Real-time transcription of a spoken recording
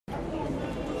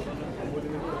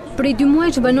Prej 2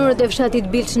 muajsh banorët e fshatit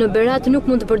Bliçë në Berat nuk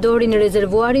mund të përdorin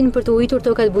rezervuarin për të ujitur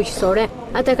tokat bujqësore.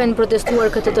 Ata kanë protestuar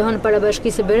këtë të hënë para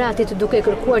Bashkisë së Beratit duke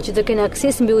kërkuar që të kenë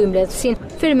akses mbi ujëmbledhësin.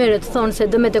 Fermerët thonë se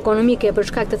dëmet ekonomike për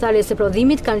shkak të tharjes së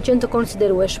prodhimit kanë qenë të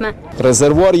konsiderueshme.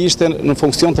 Rezervuari ishte në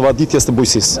funksion të vaditjes të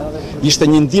bujqësisë. Ishte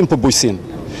një ndihmë për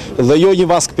bujqësinë dhe jo një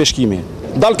vask peshkimi.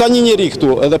 Dal ka një njeri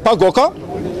këtu edhe pa goka,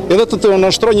 edhe të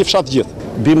nështroj një fshat gjithë.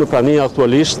 Bimë prania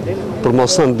aktualisht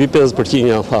përmosën mbi 50%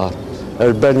 një tharë.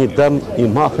 Është bërë një dëm i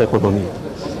madh ekonomik.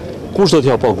 Kush do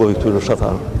t'ja pagojë këtyre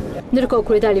fshatarëve? Ndërkohë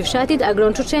kryetari i fshatit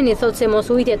Agron Çuçeni thotë se mos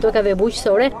ujitja e tokave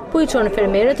bujqësore po i çon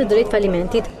fermerët drejt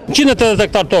falimentit. 180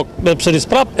 hektar tokë me pseris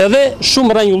prap edhe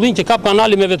shumë ranjullin që kap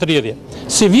kanali me vetërrjedhje.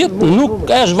 Si vjet nuk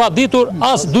është vaditur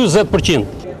as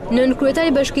 40%. Nën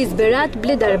kryetari i Bashkisë Berat,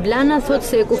 Bledar Blana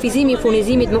thotë se kufizimi i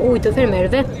furnizimit me ujë të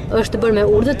fermerëve është bërë me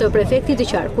urdhër të prefektit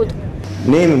të qarkut.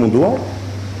 Ne jemi munduar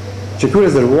që ky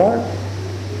rezervuar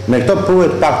me këto prove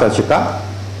të pakta që ka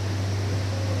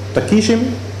të kishim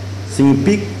si një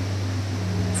pikë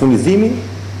furnizimi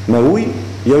me ujë,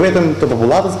 jo vetëm të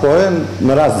popullatës, por edhe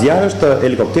në rast zjarresh të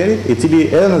helikopterit, i cili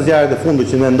edhe në zjarret e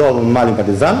fundit që ne ndodhëm në malin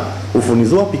Partizan, u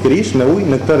furnizua pikërisht me ujë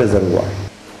në këtë rezervuar.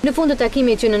 Në fund të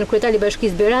takimit që nën kryetari i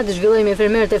Bashkisë Berat zhvilloi me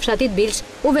fermerët e fshatit Bliçë,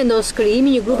 u vendos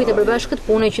krijimi një grupi të përbashkët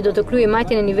pune që do të kryejë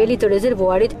matjen e nivelit të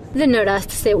rezervuarit dhe në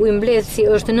rast se ujëmbledhësi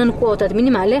është nën kuotat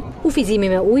minimale, ufizimi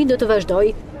me ujë do të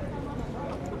vazhdojë.